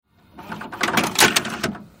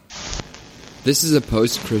This is a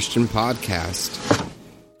post-Christian podcast.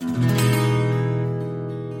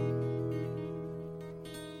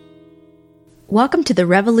 Welcome to the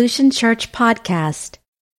Revolution Church podcast.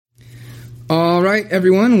 All right,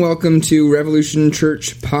 everyone. Welcome to Revolution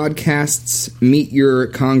Church Podcast's Meet Your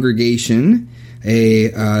Congregation,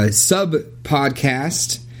 a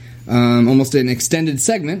sub-podcast, almost an extended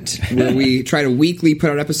segment where we try to weekly put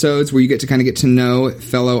out episodes where you get to know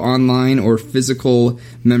fellow online or physical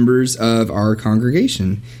members of our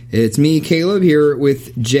congregation. It's me, Caleb, here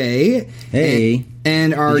with Jay. Hey.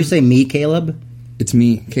 And our... Did you say me, Caleb? It's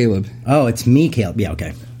me, Caleb. Oh, it's me, Caleb. Yeah,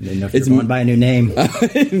 okay. Didn't know if It's you're going by a new name.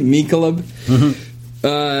 Me, Caleb. Mm-hmm.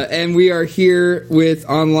 And we are here with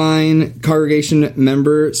online congregation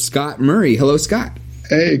member Scott Murray. Hello, Scott.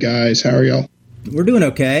 Hey, guys. How are y'all? We're doing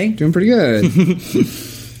okay. Doing pretty good.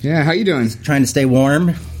 Yeah, how you doing? Trying to stay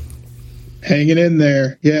warm. Hanging in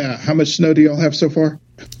there. Yeah. How much snow do y'all have so far?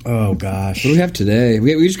 Oh, gosh. What do we have today?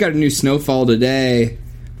 We just got a new snowfall today.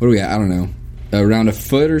 What do we have? I don't know. Around a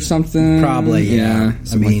foot or something? Probably, yeah.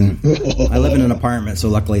 I mean, like I live in an apartment, so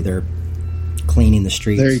luckily they're cleaning the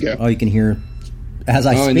streets. There you go. Oh, you can hear, as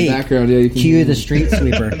I speak, in the background, yeah, you can cue the street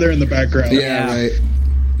sweeper. They're in the background. Yeah, right.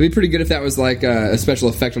 It'd be pretty good if that was like a special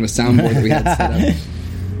effect on the soundboard that we had set up.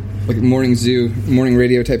 Like a morning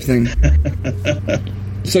radio type thing.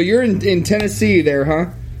 So you're in Tennessee there,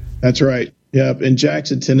 huh? That's right. Yep. In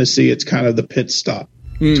Jackson, Tennessee, it's kind of the pit stop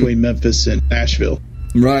between Memphis and Nashville.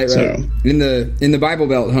 Right. So, in the Bible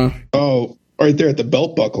Belt, huh? Oh, right there at the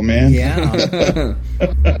belt buckle, man. Yeah.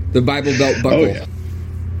 The Bible Belt buckle. Oh, yeah.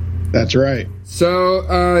 That's right. So,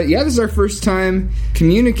 this is our first time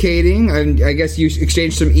communicating. I guess you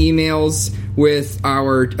exchanged some emails with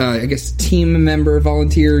our, team member,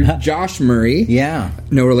 volunteer, Josh Murray. Yeah.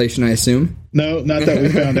 No relation, I assume. No, not that we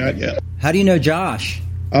found out yet. How do you know Josh?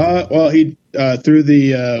 Well, he through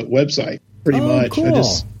the website, pretty much. Cool. I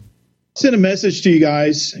just sent a message to you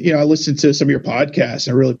guys. You know, I listened to some of your podcasts.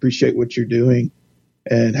 I really appreciate what you're doing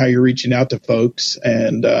and how you're reaching out to folks.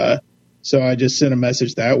 And so I just sent a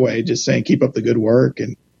message that way, just saying, keep up the good work.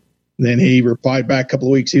 And then he replied back a couple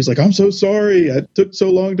of weeks. He was like, I'm so sorry. It took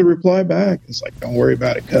so long to reply back. It's like, don't worry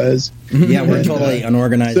about it, cuz. Yeah, we're totally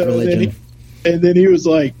unorganized religion. Then he was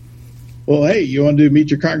like, well, hey, you want to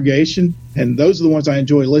Meet Your Congregation? And those are the ones I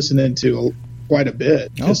enjoy listening to quite a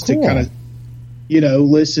bit. Just cool. To kind of,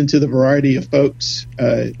 listen to the variety of folks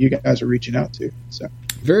you guys are reaching out to. So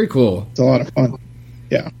Very cool. It's a lot of fun.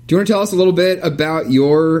 Yeah. Do you want to tell us a little bit about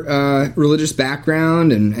your religious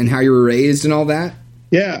background and how you were raised and all that?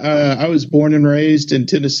 Yeah, I was born and raised in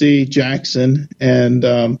Tennessee, Jackson, and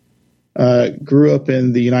grew up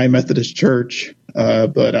in the United Methodist Church,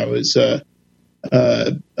 but I was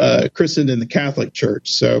christened in the Catholic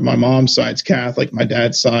Church. So my mom's side's Catholic, my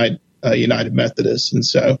dad's side United Methodist, and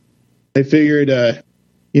so they figured,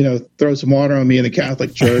 throw some water on me in the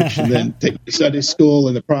Catholic Church and then take me to Sunday school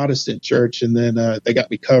in the Protestant church, and then they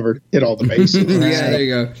got me covered, hit all the bases. Yeah, there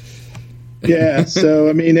you go. Yeah, so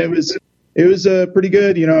I mean, it was pretty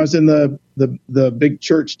good. I was in the big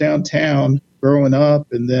church downtown growing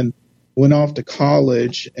up, and then went off to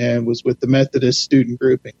college and was with the Methodist student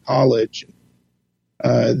group in college.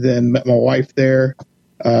 Then met my wife there.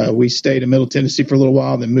 We stayed in Middle Tennessee for a little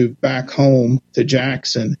while, then moved back home to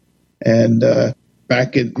Jackson and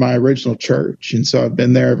back at my original church. And so I've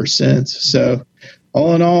been there ever since. So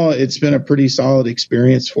all in all, it's been a pretty solid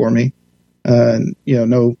experience for me.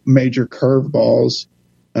 No major curveballs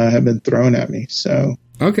have been thrown at me. So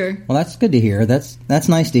okay, well, that's good to hear. That's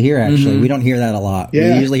nice to hear. Actually, we don't hear that a lot.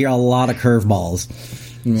 Yeah. We usually hear a lot of curveballs.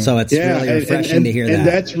 So it's really refreshing to hear that. And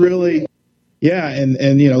that's really, and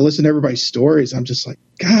listen to everybody's stories. I'm just like,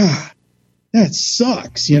 God, that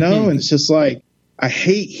sucks, And it's just like, I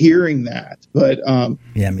hate hearing that, but at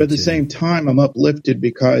the same time, I'm uplifted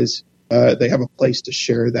because they have a place to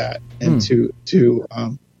share that and to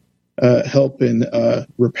help and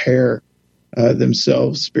repair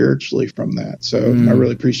themselves spiritually from that. So I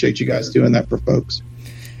really appreciate you guys doing that for folks.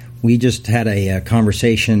 We just had a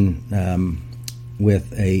conversation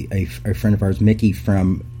with a friend of ours, Mickey,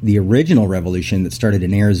 from the original Revolution that started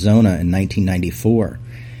in Arizona in 1994.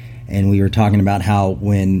 And we were talking about how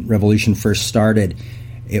when Revolution first started,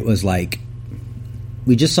 it was like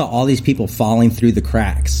we just saw all these people falling through the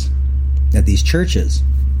cracks at these churches.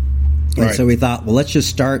 Right. And so we thought, well, let's just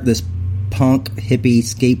start this punk, hippie,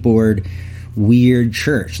 skateboard, weird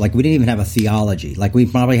church. Like, we didn't even have a theology. Like, we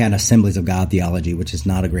probably had Assemblies of God theology, which is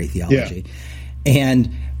not a great theology. Yeah.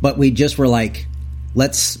 But we just were like,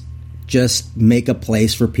 let's just make a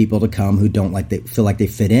place for people to come who feel like they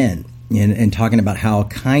fit in. And talking about how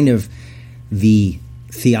kind of the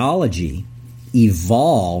theology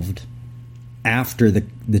evolved after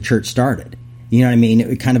the church started. You know what I mean?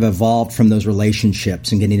 It kind of evolved from those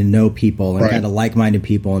relationships and getting to know people and kind of like-minded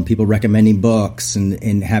people and people recommending books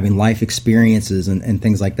and having life experiences and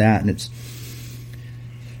things like that. And it's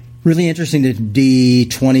really interesting to be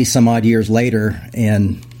 20 some odd years later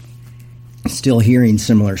and still hearing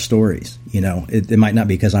similar stories. You know, it might not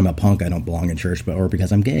be because I'm a punk, I don't belong in church, or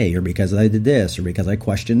because I'm gay, or because I did this, or because I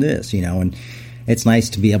questioned this, you know. And it's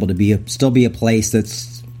nice to be able to still be a place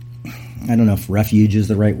that's, I don't know if refuge is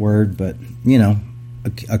the right word, but, you know,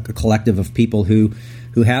 a collective of people who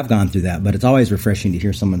have gone through that. But it's always refreshing to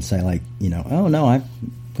hear someone say, like, you know, oh, no, I've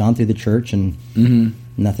gone through the church and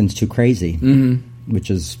nothing's too crazy, which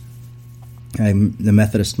is, the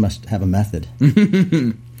Methodist must have a method.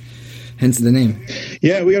 Hence the name.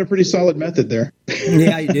 Yeah, we got a pretty solid method there.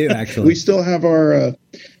 Yeah, you do, actually. We still have our,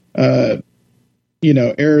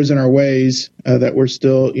 errors in our ways that we're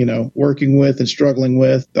still, working with and struggling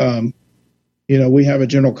with. We have a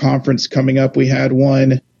general conference coming up. We had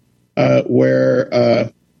one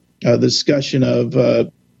where the discussion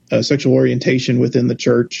of sexual orientation within the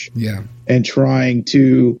church, and trying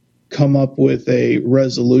to come up with a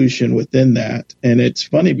resolution within that. And it's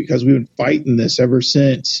funny because we've been fighting this ever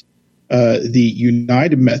since the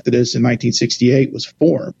United Methodist in 1968 was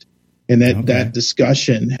formed, and that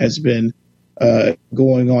discussion has been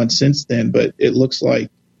going on since then. But it looks like,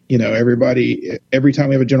 everybody, every time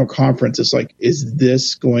we have a general conference, it's like, is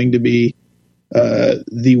this going to be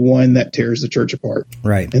the one that tears the church apart?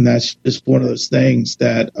 Right. And that's just one of those things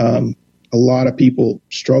that a lot of people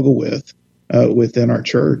struggle with within our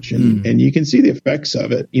church. And you can see the effects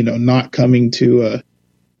of it, not coming to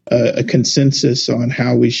a consensus on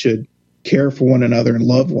how we should care for one another and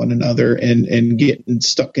love one another, and getting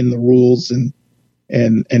stuck in the rules and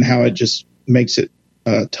how it just makes it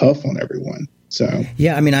tough on everyone. So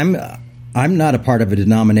yeah, I mean, I'm not a part of a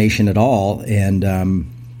denomination at all, and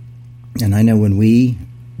I know when we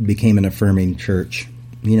became an affirming church,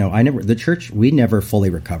 we never fully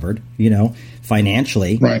recovered,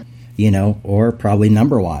 financially, right, or probably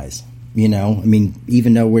number wise, I mean,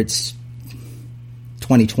 even though it's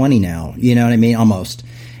 2020 now, you know what I mean, almost.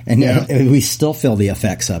 And we still feel the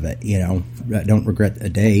effects of it, I don't regret a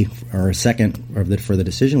day or a second for the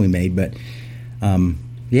decision we made. But, I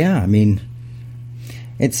mean,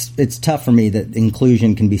 it's tough for me that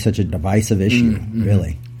inclusion can be such a divisive issue,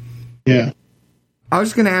 really. Yeah. I was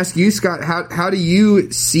just going to ask you, Scott, how do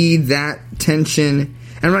you see that tension?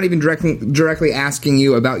 And I'm not even directly asking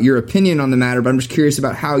you about your opinion on the matter, but I'm just curious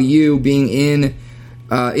about how you, being in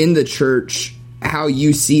the church, how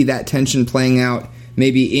you see that tension playing out,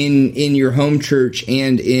 maybe in your home church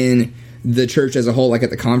and in the church as a whole, like at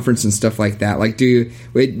the conference and stuff like that. Like, do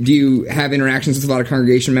you have interactions with a lot of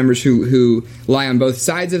congregation members who lie on both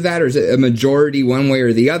sides of that, or is it a majority one way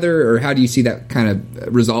or the other, or how do you see that kind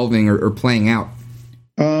of resolving or playing out?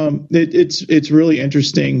 It's really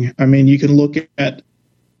interesting. I mean, you can look at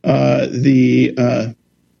the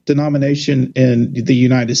denomination in the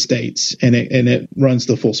United States, and it runs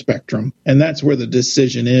the full spectrum, and that's where the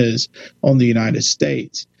decision is on the United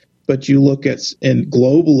States. But you look at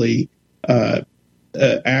globally,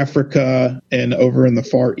 Africa and over in the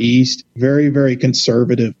Far East, very, very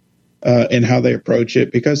conservative in how they approach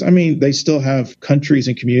it, because, I mean, they still have countries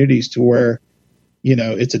and communities to where,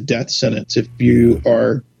 it's a death sentence if you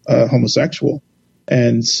are homosexual.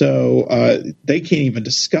 And so they can't even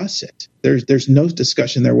discuss it. There's no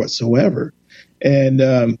discussion there whatsoever.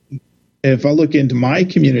 And if I look into my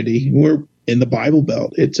community, we're in the Bible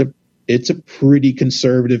Belt. It's a pretty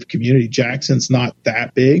conservative community. Jackson's not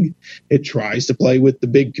that big. It tries to play with the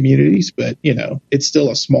big communities, but it's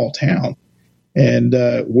still a small town. And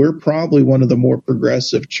we're probably one of the more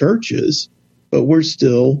progressive churches, but we're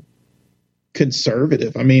still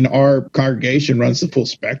conservative. I mean, our congregation runs the full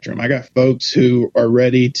spectrum. I got folks who are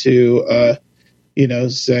ready to,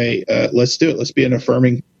 say, let's do it. Let's be an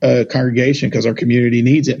affirming congregation because our community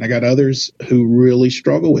needs it. And I got others who really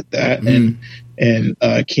struggle with that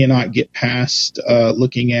and cannot get past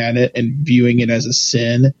looking at it and viewing it as a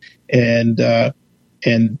sin and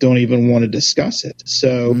don't even want to discuss it.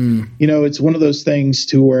 So, it's one of those things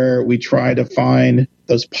to where we try to find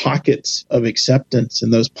those pockets of acceptance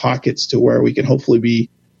and those pockets to where we can hopefully be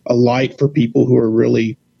a light for people who are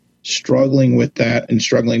really struggling with that and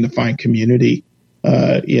struggling to find community,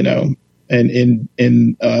 and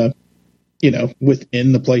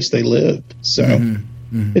within the place they live. So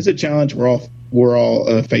it's a challenge we're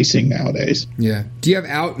all facing nowadays. Yeah. Do you have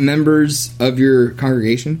out members of your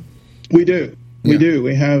congregation? We do. We do.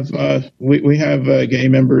 We have we have gay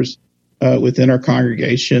members within our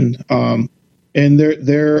congregation, and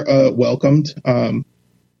they're welcomed.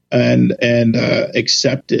 and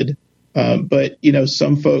accepted. But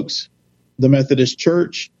some folks, the Methodist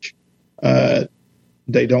Church,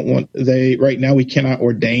 they don't want. Right now we cannot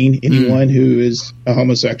ordain anyone who is a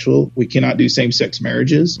homosexual. We cannot do same-sex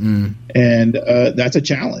marriages, and that's a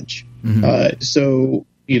challenge. So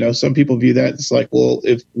some people view that it's like, well,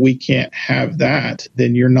 if we can't have that,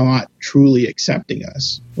 then you're not truly accepting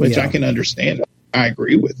us, which I can understand. I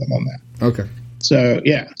agree with them on that. Okay. So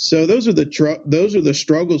so those are the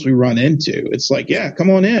struggles we run into. It's like, come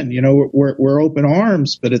on in. We're open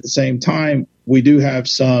arms, but at the same time, we do have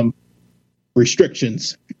some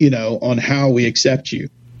restrictions, on how we accept you.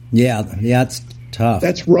 Yeah, it's tough.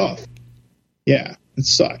 That's rough. Yeah, it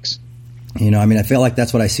sucks. I feel like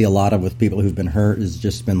that's what I see a lot of with people who've been hurt, is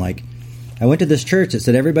just been like, I went to this church that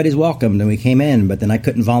said everybody's welcome, and we came in, but then I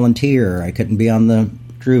couldn't volunteer, or I couldn't be on the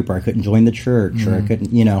group, or I couldn't join the church, or I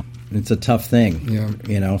couldn't, it's a tough thing.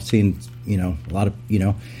 Yeah. Seeing, a lot of,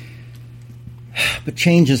 but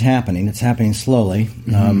change is happening. It's happening slowly.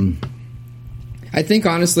 I think,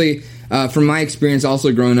 honestly, from my experience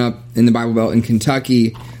also growing up in the Bible Belt in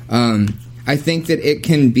Kentucky, I think that it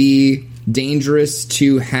can be dangerous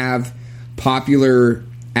to have popular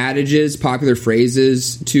adages, popular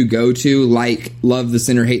phrases to go to, like love the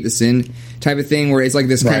sinner, hate the sin type of thing, where it's like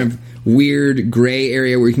this kind of weird gray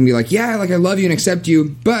area where you can be like, I love you and accept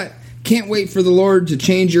you, but can't wait for the Lord to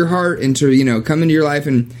change your heart and to, come into your life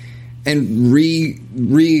and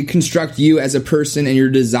reconstruct you as a person and your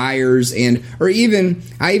desires. I even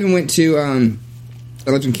went to, I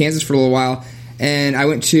lived in Kansas for a little while, and I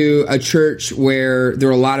went to a church where there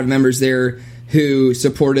were a lot of members there who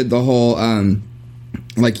supported the whole,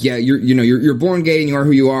 you're born gay and you are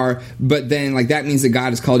who you are, but then that means that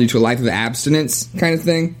God has called you to a life of abstinence kind of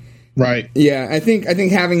thing. Right. Yeah, I think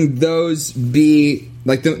having those be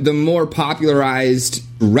the more popularized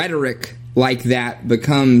rhetoric like that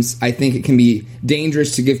becomes, I think it can be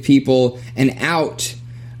dangerous to give people an out,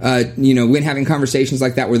 when having conversations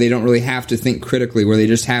like that where they don't really have to think critically, where they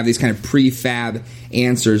just have these kind of prefab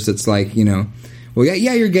answers that's like, well,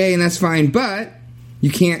 you're gay and that's fine, but you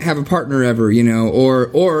can't have a partner ever,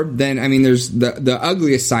 or then, there's the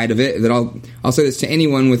ugliest side of it that I'll say this to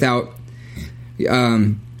anyone without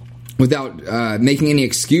making any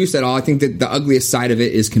excuse at all. I think that the ugliest side of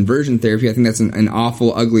it is conversion therapy. I think that's an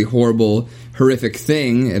awful, ugly, horrible, horrific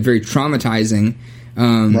thing, very traumatizing.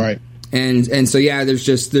 Right. And so there's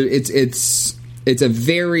just it's a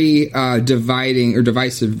very dividing or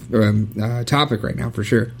divisive topic right now for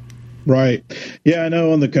sure. Right. Yeah, I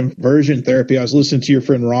know on the conversion therapy, I was listening to your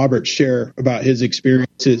friend Robert share about his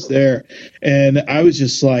experiences there. And I was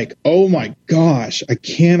just like, oh my gosh, I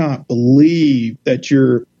cannot believe that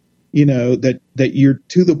you're, that you're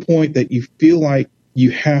to the point that you feel like you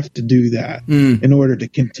have to do that in order to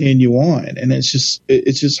continue on. And it's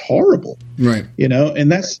just horrible. Right.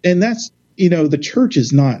 And that's, the church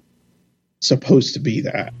is not supposed to be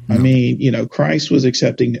that. No. Christ was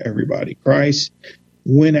accepting to everybody. Christ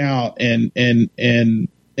went out and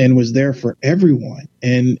was there for everyone.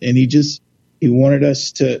 And he wanted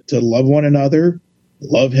us to love one another,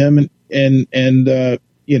 love him, and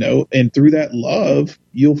through that love,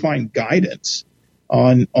 you'll find guidance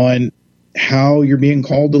on how you're being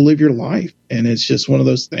called to live your life. And it's just one of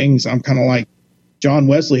those things. I'm kind of like John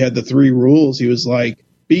Wesley had the 3 rules. He was like,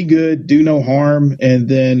 be good, do no harm, and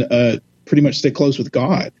then pretty much stay close with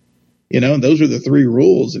God. And those are the 3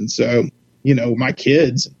 rules. And so, my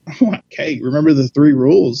kids, I'm like, hey, remember the 3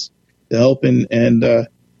 rules to help and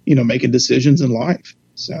making decisions in life.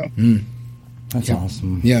 So that's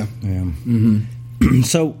awesome. Yeah. Mm-hmm.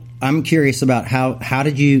 So I'm curious about how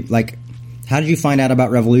did you find out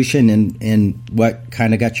about Revolution and what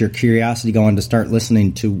kind of got your curiosity going to start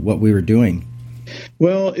listening to what we were doing?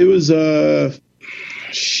 Well, it was it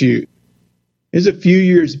was a few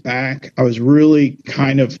years back. I was really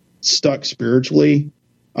kind of stuck spiritually.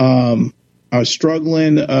 I was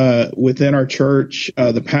struggling within our church.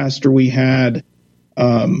 The pastor we had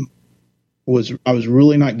I was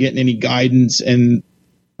really not getting any guidance, and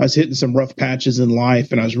I was hitting some rough patches in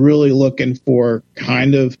life, and I was really looking for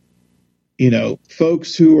kind of,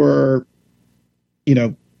 folks who are,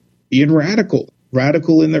 being radical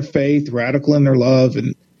in their faith, radical in their love.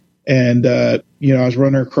 And I was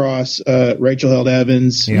running across Rachel Held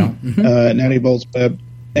Evans, Natty Bolts Webb,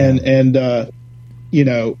 and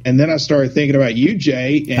then I started thinking about you,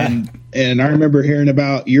 Jay, and I remember hearing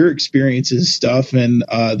about your experiences and stuff, and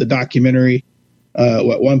the documentary,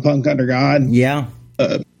 One Punk Under God.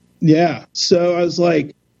 Yeah. So I was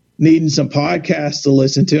like needing some podcasts to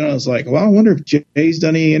listen to, and I was like, well, I wonder if Jay's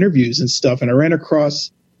done any interviews and stuff. And I ran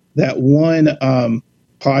across that one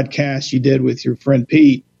podcast you did with your friend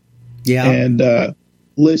Pete, Yeah. And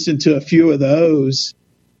listened to a few of those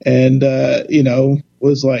and,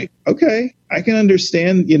 was like, okay, I can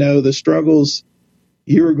understand, the struggles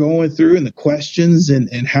you were going through and the questions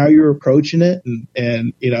and how you're approaching it.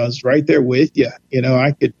 And, I was right there with you.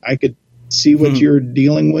 I could see what you're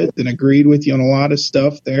dealing with and agreed with you on a lot of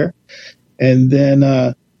stuff there. And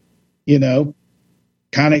then,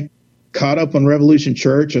 kind of caught up on Revolution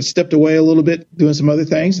Church. I stepped away a little bit doing some other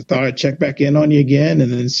things. I thought I'd check back in on you again,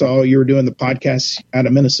 and then saw you were doing the podcast out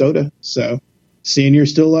of Minnesota. So seeing you're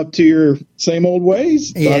still up to your same old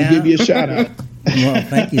ways, thought I'd give you a shout out. Well,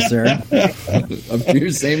 thank you, sir. Up to your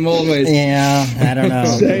same old ways. Yeah, I don't know.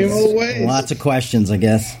 Same old ways. Lots of questions, I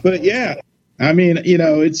guess. But yeah, I mean,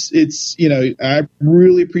 it's I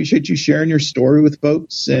really appreciate you sharing your story with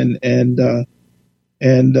folks, and I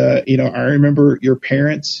remember your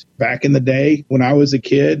parents back in the day when I was a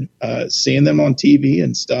kid, seeing them on TV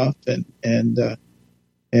and stuff, and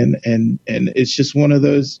it's just one of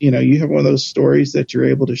those, you have one of those stories that you're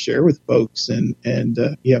able to share with folks, and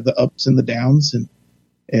you have the ups and the downs,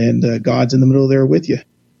 and God's in the middle there with you.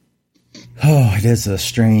 Oh, it is a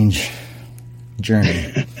strange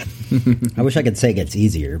journey. I wish I could say it gets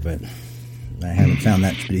easier, but I haven't found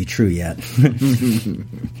that to be true yet.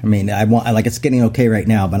 I mean, I like it's getting okay right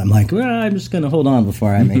now, but I'm like, well, I'm just going to hold on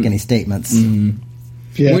before I make any statements.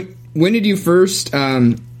 Yeah. When did you first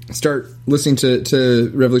start listening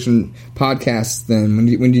to Revolution podcasts? Then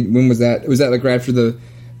when was that? Was that like right after the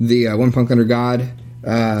One Punk Under God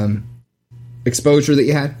exposure that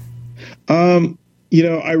you had? I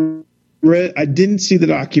didn't see the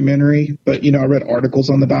documentary, but I read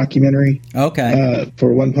articles on the documentary. Okay.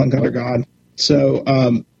 For One Punk Under God. So,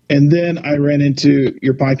 and then I ran into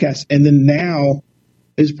your podcast, and then now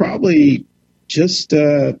is probably just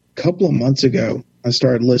a couple of months ago, I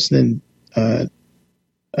started listening to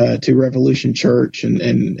Revolution Church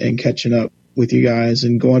and catching up with you guys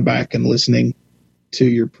and going back and listening to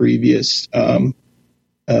your previous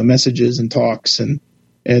messages and talks and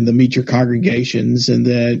the Meet Your Congregations. And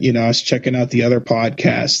then, I was checking out the other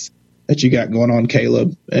podcasts that you got going on,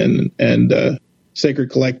 Caleb, and Sacred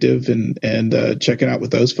Collective, and checking out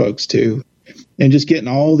with those folks too, and just getting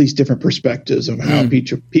all these different perspectives of how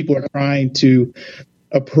people are trying to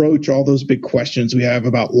approach all those big questions we have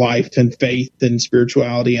about life and faith and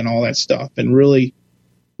spirituality and all that stuff. And really,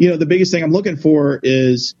 the biggest thing I'm looking for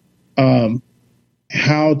is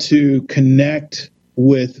how to connect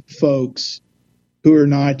with folks who are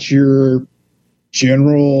not your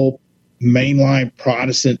general mainline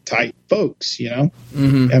Protestant type folks, I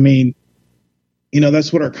mean,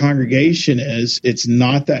 that's what our congregation is. It's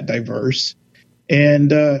not that diverse,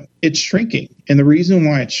 and it's shrinking. And the reason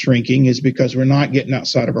why it's shrinking is because we're not getting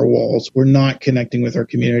outside of our walls. We're not connecting with our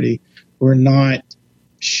community. We're not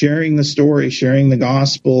sharing the story, sharing the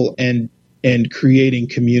gospel, and creating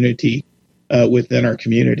community within our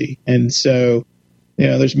community. And so,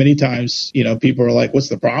 there's many times, people are like, what's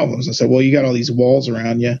the problems? I said, well, you got all these walls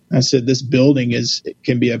around you. I said, this building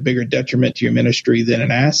can be a bigger detriment to your ministry than an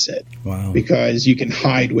asset. Wow. Because you can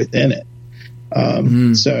hide within it.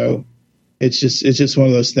 So it's just one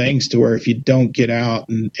of those things to where if you don't get out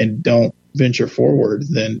and don't venture forward,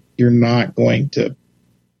 then you're not going to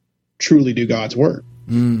truly do God's work.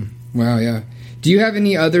 Wow. Yeah. Do you have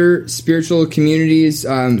any other spiritual communities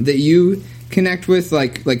that you connect with,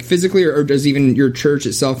 like physically, or does even your church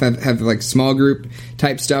itself have like small group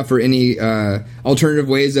type stuff, or any alternative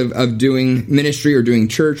ways of doing ministry or doing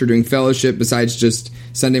church or doing fellowship besides just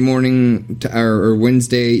Sunday morning or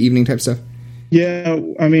Wednesday evening type stuff? Yeah,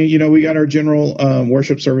 I mean, we got our general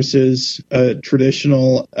worship services,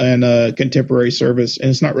 traditional and contemporary service, and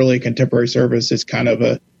it's not really a contemporary service. It's kind of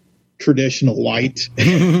a traditional light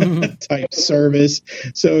type service.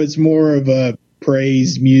 So it's more of a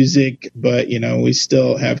praise music, but we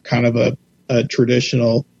still have kind of a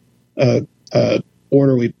traditional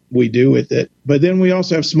order we do with it. But then we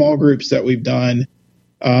also have small groups that we've done.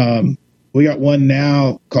 We got one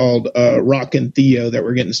now called Rock and Theo that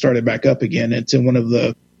we're getting started back up again. It's in one of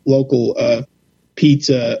the local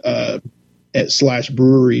pizza /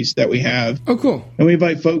 breweries that we have. Oh, cool. And we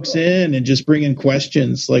invite folks in and just bring in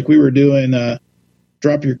questions, like we were doing.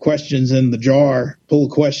 Drop your questions in the jar, pull a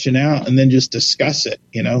question out, and then just discuss it.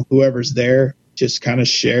 Whoever's there, just kind of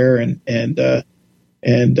share and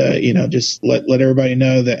just let everybody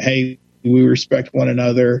know that, hey, we respect one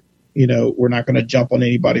another. We're not going to jump on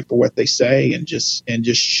anybody for what they say, and just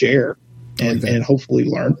share and hopefully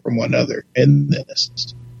learn from one another in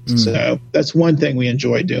this. So that's one thing we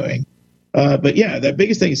enjoy doing. But yeah, the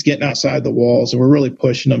biggest thing is getting outside the walls, and we're really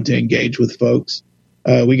pushing them to engage with folks.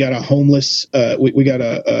 We got a homeless. We got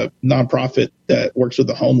a nonprofit that works with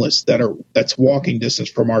the homeless that's walking distance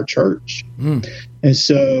from our church, and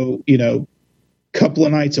so couple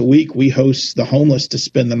of nights a week we host the homeless to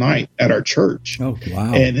spend the night at our church. Oh,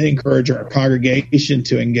 wow. And encourage our congregation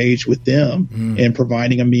to engage with them in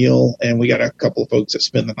providing a meal. And we got a couple of folks that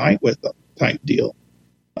spend the night with them type deal.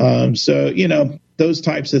 So, those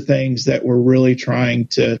types of things that we're really trying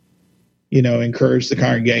to, encourage the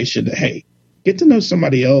congregation to, hey, get to know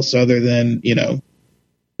somebody else other than,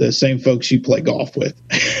 the same folks you play golf with.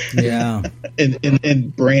 Yeah.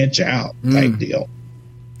 and branch out type deal.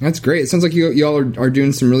 That's great. It sounds like you all are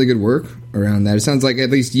doing some really good work around that. It sounds like, at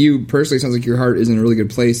least you personally, it sounds like your heart is in a really good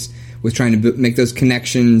place with trying to make those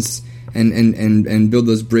connections and build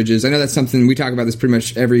those bridges. I know that's something we talk about this pretty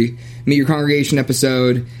much every Meet Your Congregation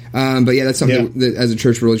episode. But yeah, that's something that as a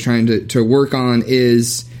church we're really trying to work on,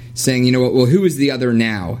 is saying, well, who is the other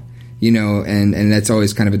now? And that's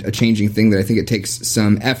always kind of a changing thing that I think it takes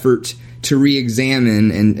some effort to re-examine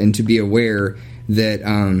and to be aware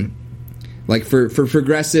that, like for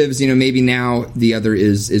progressives, maybe now the other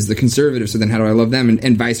is the conservative. So then how do I love them?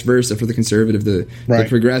 And vice versa for the conservative, the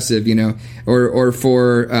progressive, or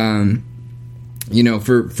for,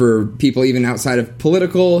 for people even outside of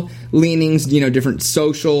political leanings, different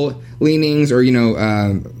social leanings or,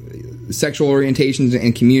 sexual orientations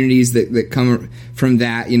and communities that come from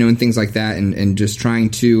that, and things like that. And just trying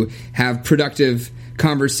to have productive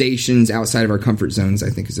conversations outside of our comfort zones, I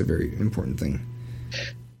think is a very important thing.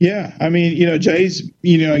 Yeah. I mean, Jay's,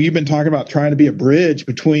 you've been talking about trying to be a bridge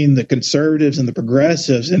between the conservatives and the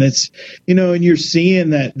progressives. And it's, and you're seeing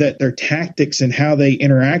that their tactics and how they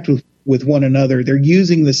interact with one another, they're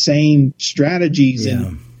using the same strategies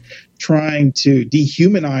and trying to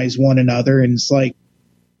dehumanize one another. And it's like,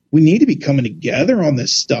 we need to be coming together on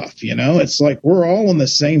this stuff. It's like, we're all on the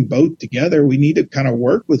same boat together. We need to kind of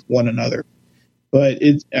work with one another. But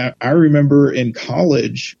I remember in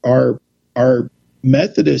college, our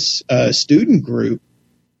Methodist student group,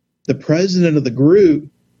 the president of the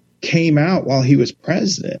group came out while he was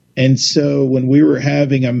president. And so when we were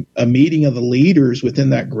having a meeting of the leaders within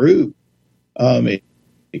that group,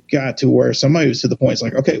 it got to where somebody was to the point, it's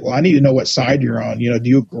like, okay, well, I need to know what side you're on. Do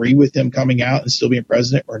you agree with him coming out and still being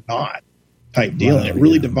president or not type deal? And it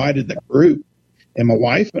really divided the group. And my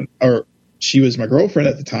wife, or she was my girlfriend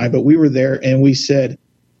at the time, but we were there and we said,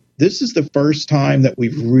 this is the first time that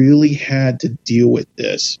we've really had to deal with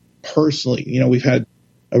this personally. We've had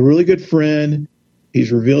a really good friend.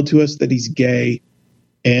 He's revealed to us that he's gay.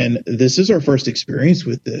 And this is our first experience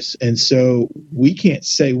with this. And so we can't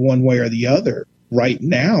say one way or the other right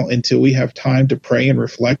now until we have time to pray and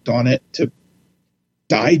reflect on it, to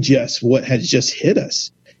digest what has just hit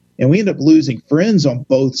us. And we end up losing friends on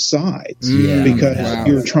both sides because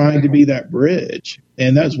you're trying to be that bridge.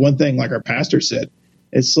 And that's one thing, like our pastor said,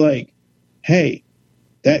 it's like, hey,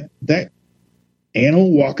 that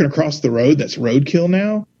animal walking across the road, that's roadkill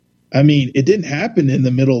now. I mean, it didn't happen in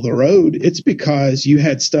the middle of the road. It's because you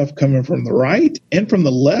had stuff coming from the right and from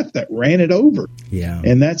the left that ran it over. Yeah.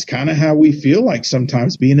 And that's kind of how we feel like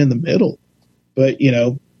sometimes, being in the middle. But,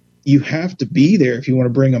 you have to be there if you want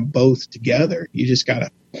to bring them both together. You just got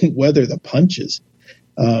to weather the punches.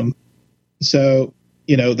 So,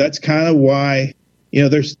 that's kind of why,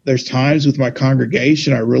 there's times with my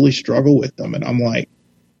congregation I really struggle with them. And I'm like,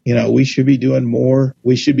 we should be doing more.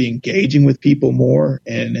 We should be engaging with people more.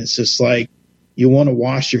 And it's just like, you want to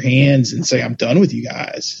wash your hands and say, I'm done with you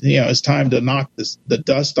guys. It's time to knock the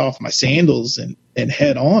dust off my sandals and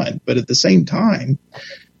head on. But at the same time,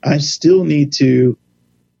 I still need to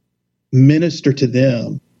minister to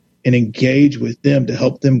them and engage with them to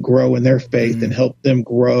help them grow in their faith and help them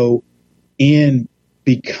grow in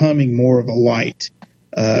becoming more of a light.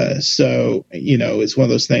 So, it's one of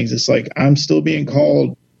those things. It's like, I'm still being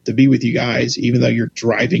called to be with you guys, even though you're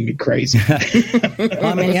driving me crazy. Well,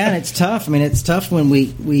 I mean, yeah, it's tough. I mean, it's tough when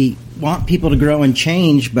we want people to grow and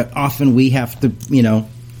change, but often we have to,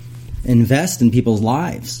 invest in people's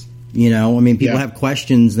lives. I mean, people have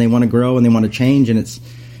questions, they want to grow and they want to change. And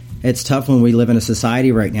it's tough when we live in a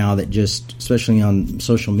society right now that just, especially on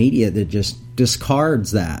social media, that just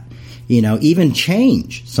discards that. Even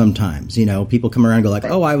change sometimes, people come around and go like,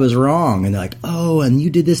 oh, I was wrong. And they're like, oh, and you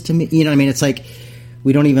did this to me. You know what I mean? It's like,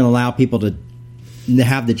 we don't even allow people to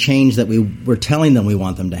have the change that we were telling them we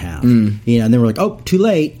want them to have. And then we're like, oh, too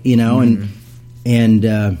late, and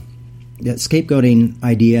that scapegoating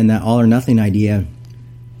idea and that all or nothing idea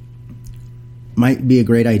might be a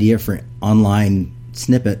great idea for online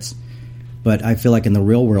snippets. But I feel like in the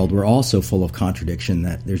real world, we're all so full of contradiction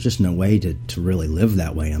that there's just no way to really live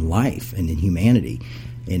that way in life and in humanity.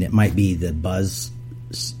 And it might be the buzz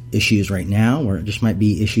issues right now, or it just might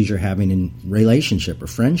be issues you're having in relationship or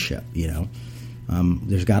friendship.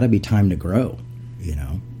 There's got to be time to grow.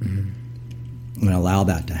 And allow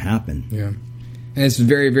that to happen. Yeah. And it's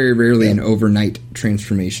very, very rarely an overnight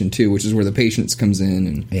transformation too, which is where the patience comes in.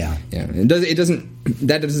 And it doesn't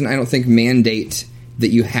I don't think mandate that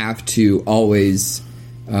you have to always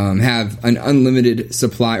have an unlimited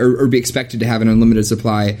supply or be expected to have an unlimited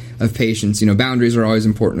supply of patience. Boundaries are always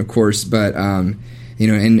important, of course, but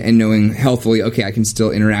and knowing healthfully, okay, I can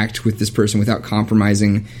still interact with this person without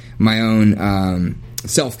compromising my own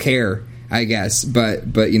self-care, I guess, but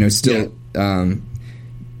still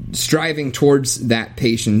striving towards that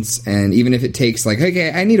patience. And even if it takes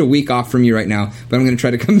okay, I need a week off from you right now, but I'm going to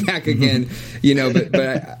try to come back again,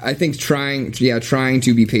 but I think trying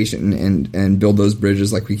to be patient and build those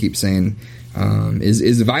bridges, like we keep saying,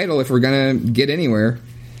 is vital if we're going to get anywhere.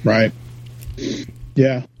 Right.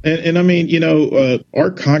 Yeah. And I mean,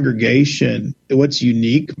 our congregation, what's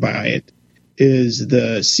unique by it is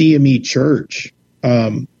the CME church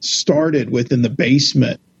started within the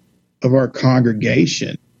basement of our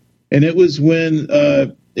congregation. And it was when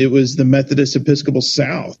it was the Methodist Episcopal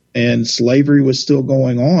South and slavery was still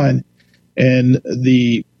going on. And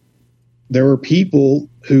there were people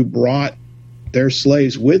who brought their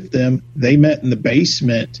slaves with them. They met in the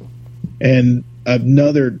basement, and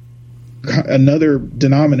another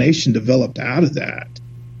denomination developed out of that.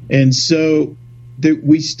 And so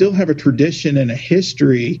we still have a tradition and a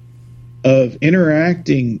history of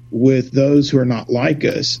interacting with those who are not like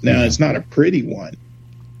us. Now, it's not a pretty one,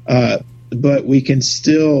 but we can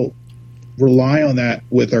still rely on that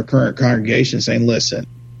with our current congregation, saying, listen,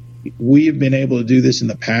 we have been able to do this in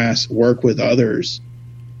the past, work with others.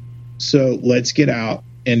 So let's get out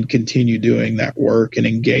and continue doing that work and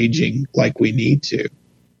engaging like we need to.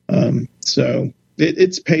 So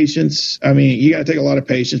it's patience. I mean, you got to take a lot of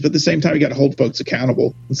patience, but at the same time, you got to hold folks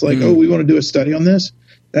accountable. It's like, oh, we want to do a study on this.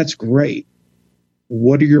 That's great.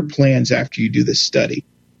 What are your plans after you do this study?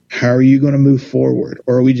 How are you going to move forward?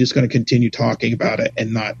 Or are we just going to continue talking about it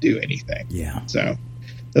and not do anything? Yeah. So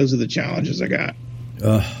those are the challenges I got.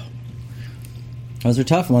 Those are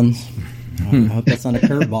tough ones. I hope that's not a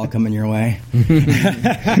curveball coming your way.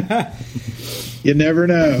 You never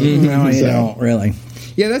know. No, you don't, really.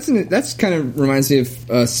 Yeah, that's kind of reminds me of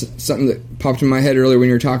something that popped in my head earlier when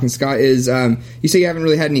you were talking, Scott, is you say you haven't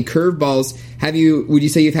really had any curveballs. Would you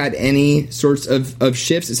say you've had any sorts of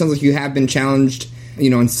shifts? It sounds like you have been challenged,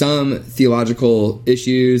 on some theological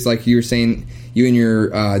issues, like you were saying, you and your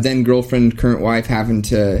then girlfriend, current wife, having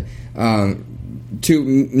to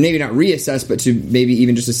maybe not reassess, but to maybe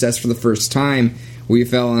even just assess for the first time. We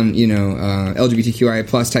fell on, LGBTQIA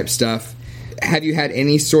plus type stuff. Have you had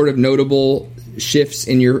any sort of notable shifts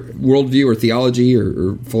in your worldview or theology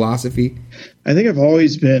or philosophy? I think I've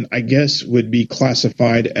always been, I guess, would be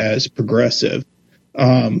classified as progressive,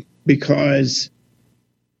 because,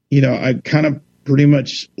 I kind of pretty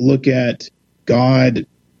much look at God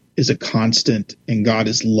is a constant and God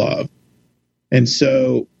is love. And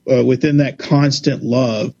so within that constant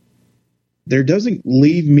love, there doesn't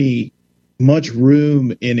leave me much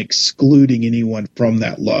room in excluding anyone from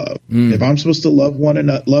that love. If I'm supposed to love one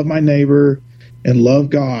another, love my neighbor, and love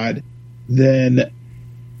God, then,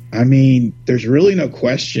 I mean, there's really no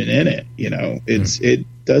question in it. It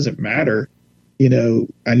doesn't matter.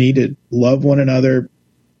 I need to love one another,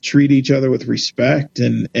 treat each other with respect,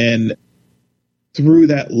 and through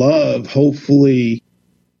that love, hopefully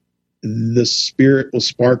the Spirit will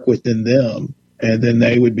spark within them, and then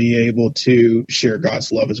they would be able to share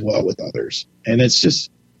God's love as well with others. And it's just,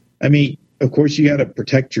 I mean, of course you got to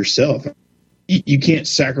protect yourself. You can't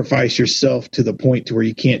sacrifice yourself to the point to where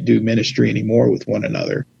you can't do ministry anymore with one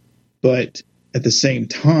another. But at the same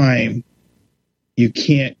time, you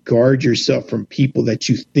can't guard yourself from people that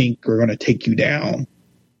you think are going to take you down.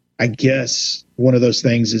 I guess one of those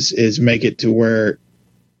things is make it to where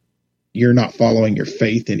you're not following your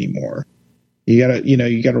faith anymore. You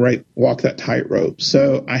gotta walk that tightrope.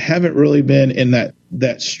 So I haven't really been in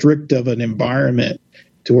that strict of an environment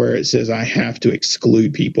to where it says I have to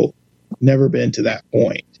exclude people. Never been to that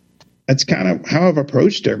point. That's kind of how I've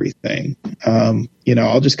approached everything.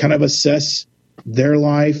 I'll just kind of assess their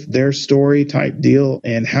life, their story type deal,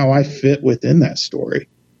 and how I fit within that story.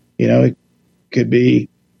 It could be,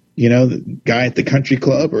 the guy at the country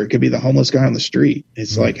club, or it could be the homeless guy on the street.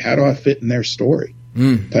 It's like, how do I fit in their story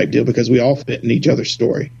type deal? Because we all fit in each other's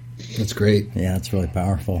story. That's great. Yeah, that's really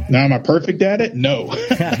powerful. Now, am I perfect at it? No.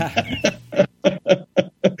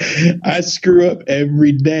 I screw up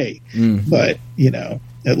every day, but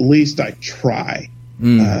at least I try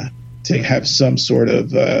to have some sort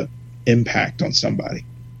of impact on somebody.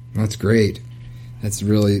 That's great.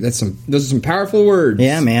 Those are some powerful words.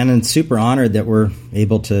 Yeah, man, and super honored that we're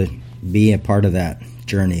able to be a part of that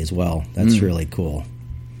journey as well. That's really cool.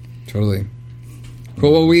 Totally.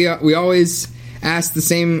 Cool. Well, we always ask the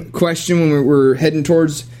same question when we're heading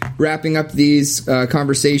towards wrapping up these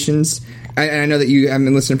conversations. I know that you haven't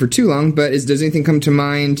been listening for too long, but does anything come to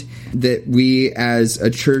mind that we as a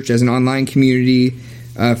church, as an online community,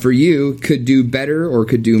 for you, could do better or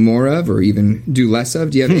could do more of or even do less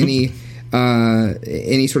of? Do you have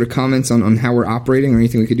any sort of comments on how we're operating or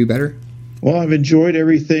anything we could do better? Well, I've enjoyed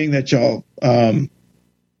everything that y'all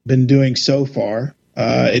been doing so far.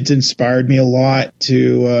 It's inspired me a lot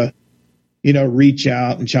to, reach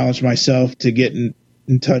out and challenge myself to get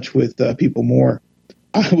in touch with people more.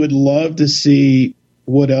 I would love to see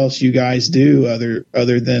what else you guys do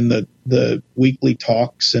other than the weekly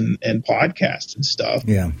talks and podcasts and stuff.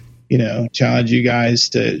 Yeah. Challenge you guys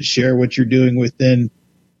to share what you're doing within,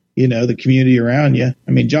 the community around you.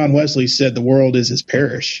 I mean, John Wesley said the world is his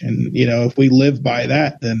parish. And, if we live by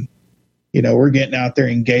that, then, we're getting out there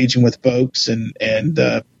engaging with folks and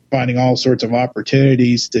finding all sorts of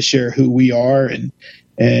opportunities to share who we are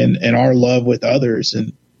and our love with others.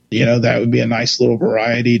 And, that would be a nice little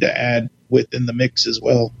variety to add within the mix as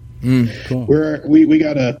well. Cool. We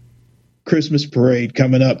got a Christmas parade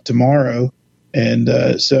coming up tomorrow.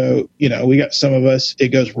 And so, we got some of us, it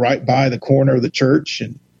goes right by the corner of the church.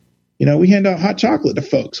 And, we hand out hot chocolate to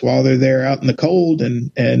folks while they're there out in the cold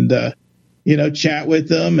and chat with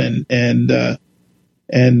them and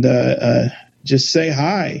just say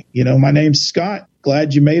hi. My name's Scott.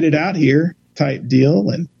 Glad you made it out here type deal.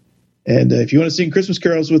 And if you want to sing Christmas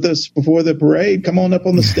carols with us before the parade, come on up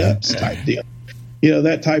on the steps type deal.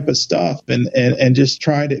 That type of stuff and just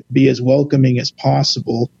try to be as welcoming as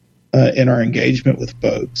possible in our engagement with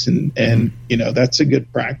folks. And that's a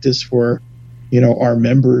good practice for, our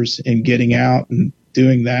members in getting out and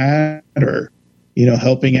doing that or,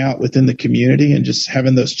 helping out within the community and just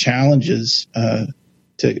having those challenges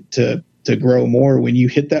to grow more when you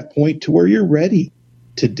hit that point to where you're ready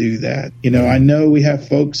to do that. I know we have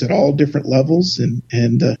folks at all different levels and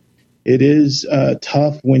it is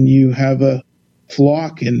tough when you have a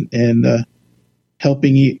flock and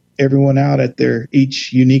helping everyone out at their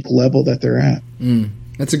each unique level that they're at.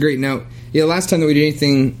 That's a great note. Yeah, last time that we did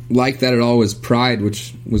anything like that at all was Pride,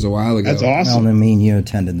 which was a while ago. That's awesome. Well, I mean, you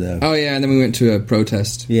attended the... Oh, yeah, and then we went to a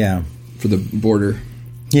protest. Yeah. For the border.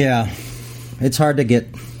 Yeah. It's hard to get...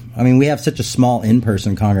 I mean, we have such a small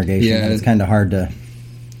in-person congregation. Yeah. It's kind of hard to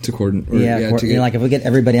coordinate. Like if we get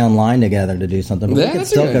everybody online together to do something, we could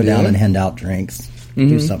still go down and hand out drinks.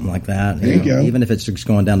 Do something like that. There you go. Even if it's just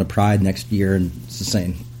going down to Pride next year and just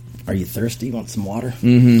saying... Are you thirsty? Want some water?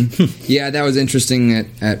 Yeah, that was interesting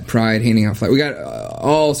at Pride, handing out flyers. We got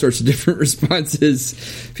all sorts of different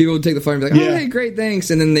responses. People would take the flyer and be like, "Oh, hey, great,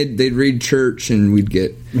 thanks," and then they'd read church, and we'd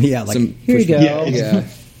get some. Here you go. Yeah.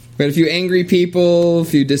 We had a few angry people, a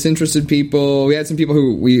few disinterested people. We had some people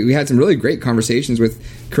who we had some really great conversations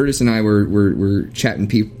with. Curtis and I were chatting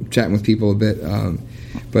with people a bit,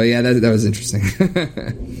 but yeah, that was interesting.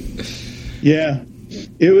 Yeah.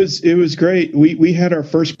 It was great. We had our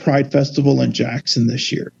first Pride Festival in Jackson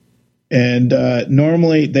this year. And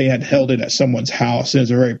normally they had held it at someone's house. It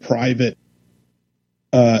was a very private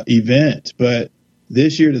event. But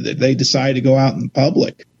this year they decided to go out in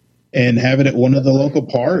public and have it at one of the local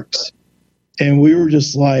parks. And we were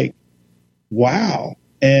just like, wow.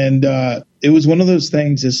 And it was one of those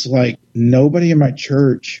things. It's like nobody in my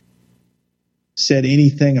church said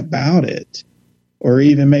anything about it. Or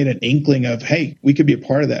even made an inkling of, hey, we could be a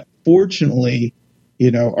part of that. Fortunately,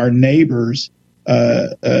 our neighbors,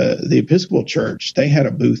 the Episcopal Church, they had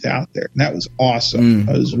a booth out there. And that was awesome.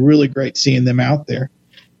 It was really great seeing them out there.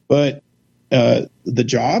 But the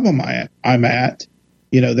job I'm at,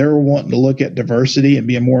 they were wanting to look at diversity and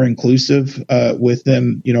be more inclusive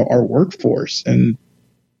within, our workforce. And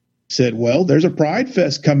said, well, there's a Pride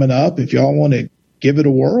Fest coming up if y'all want to give it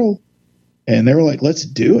a whirl. And they were like, let's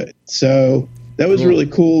do it. So that was really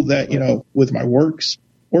cool that, with my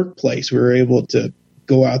workplace, we were able to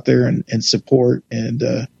go out there and support and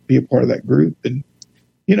be a part of that group. And,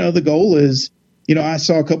 the goal is, I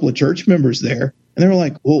saw a couple of church members there and they were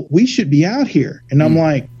like, well, we should be out here. And I'm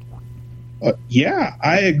like, yeah,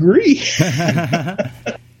 I agree.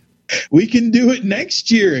 We can do it next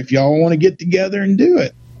year if y'all want to get together and do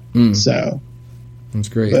it. So that's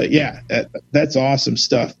great. But yeah, that's awesome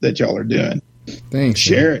stuff that y'all are doing. Thanks.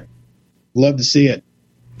 Share it. Love to see it.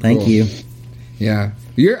 Thank you. Yeah.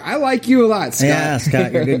 I like you a lot, Scott. Yeah,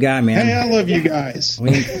 Scott, you're a good guy, man. Hey, I love you guys.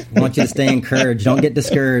 We want you to stay encouraged. Don't get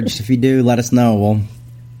discouraged. If you do, let us know. We'll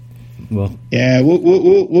Well, yeah,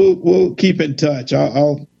 we'll keep in touch.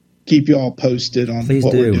 I'll keep you all posted on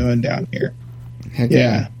what we're doing down here. Heck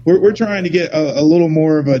yeah. We're trying to get a little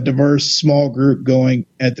more of a diverse small group going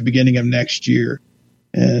at the beginning of next year.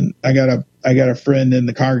 And I got a friend in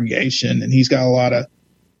the congregation, and he's got a lot of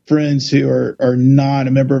friends who are not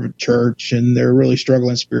a member of a church, and they're really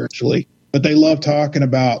struggling spiritually, but they love talking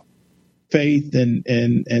about faith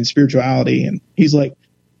and spirituality. And he's like,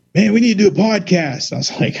 man, we need to do a podcast. I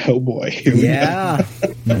was like, oh boy. Yeah.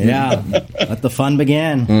 Let the fun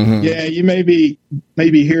begin. Mm-hmm. Yeah. You may be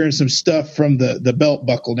hearing some stuff from the belt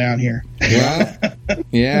buckle down here. Well,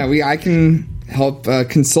 yeah, I can help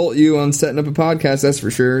consult you on setting up a podcast. That's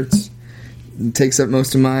for sure. It takes up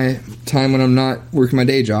most of my time when I'm not working my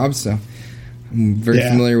day job. So I'm very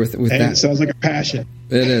familiar with that. It sounds like a passion.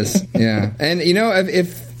 It is. Yeah. And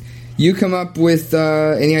if you come up with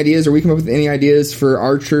any ideas, or we come up with any ideas for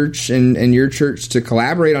our church and your church to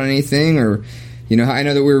collaborate on anything, or I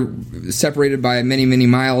know that we're separated by many, many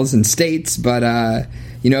miles and states, but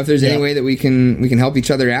if there's any way that we can help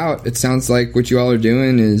each other out, it sounds like what you all are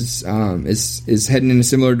doing is heading in a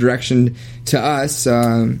similar direction to us,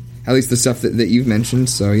 at least the stuff that you've mentioned.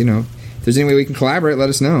 So if there's any way we can collaborate, let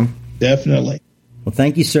us know. Definitely. Well,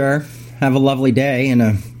 thank you, sir. Have a lovely day and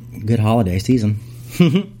a good holiday season.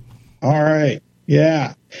 All right.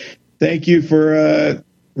 Yeah. Thank you for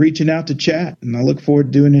reaching out to chat, and I look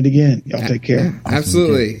forward to doing it again. Y'all take care. Yeah,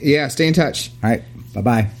 absolutely. Yeah, stay in touch. All right.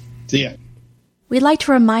 Bye-bye. See ya. We'd like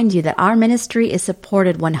to remind you that our ministry is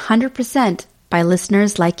supported 100% by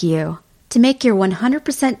listeners like you. To make your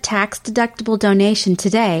 100% tax-deductible donation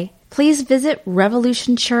today, please visit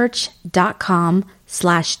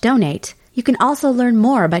revolutionchurch.com/donate. You can also learn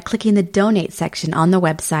more by clicking the donate section on the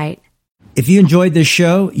website. If you enjoyed this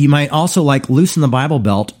show, you might also like Loosen the Bible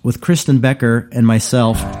Belt with Kristen Becker and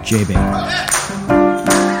myself, Jay Baker.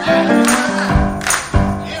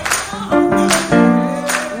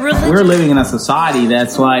 We're living in a society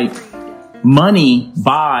that's like money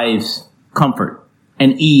buys comfort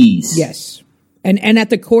and ease. Yes. And at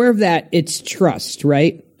the core of that, it's trust,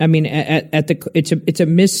 right? I mean, it's a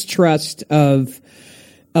mistrust of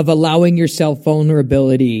allowing yourself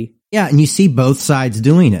vulnerability. Yeah, and you see both sides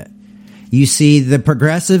doing it. You see the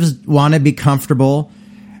progressives want to be comfortable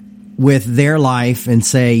with their life and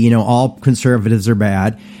say, all conservatives are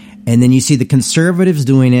bad. And then you see the conservatives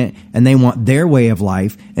doing it, and they want their way of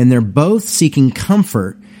life, and they're both seeking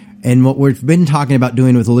comfort. And what we've been talking about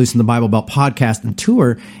doing with the Loosen the Bible Belt podcast and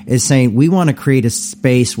tour is saying we want to create a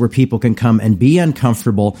space where people can come and be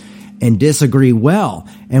uncomfortable and disagree well.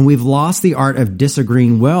 And we've lost the art of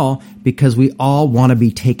disagreeing well because we all want to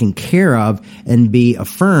be taken care of and be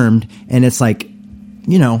affirmed. And it's like,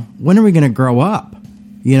 when are we going to grow up?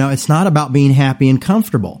 It's not about being happy and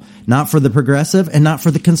comfortable, not for the progressive and not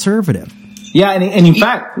for the conservative. Yeah. And in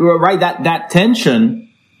fact, right, that tension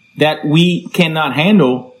that we cannot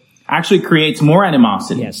handle actually creates more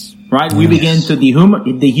animosity. Yes. Right. We begin to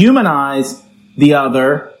dehumanize the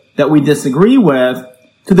other that we disagree with,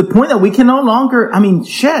 to the point that we can no longer,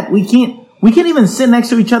 we can't even sit next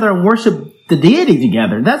to each other and worship the deity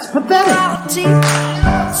together. That's pathetic.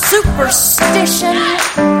 Superstition,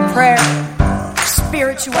 prayer,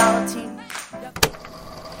 spirituality.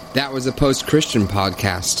 That was a post-Christian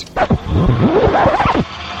podcast.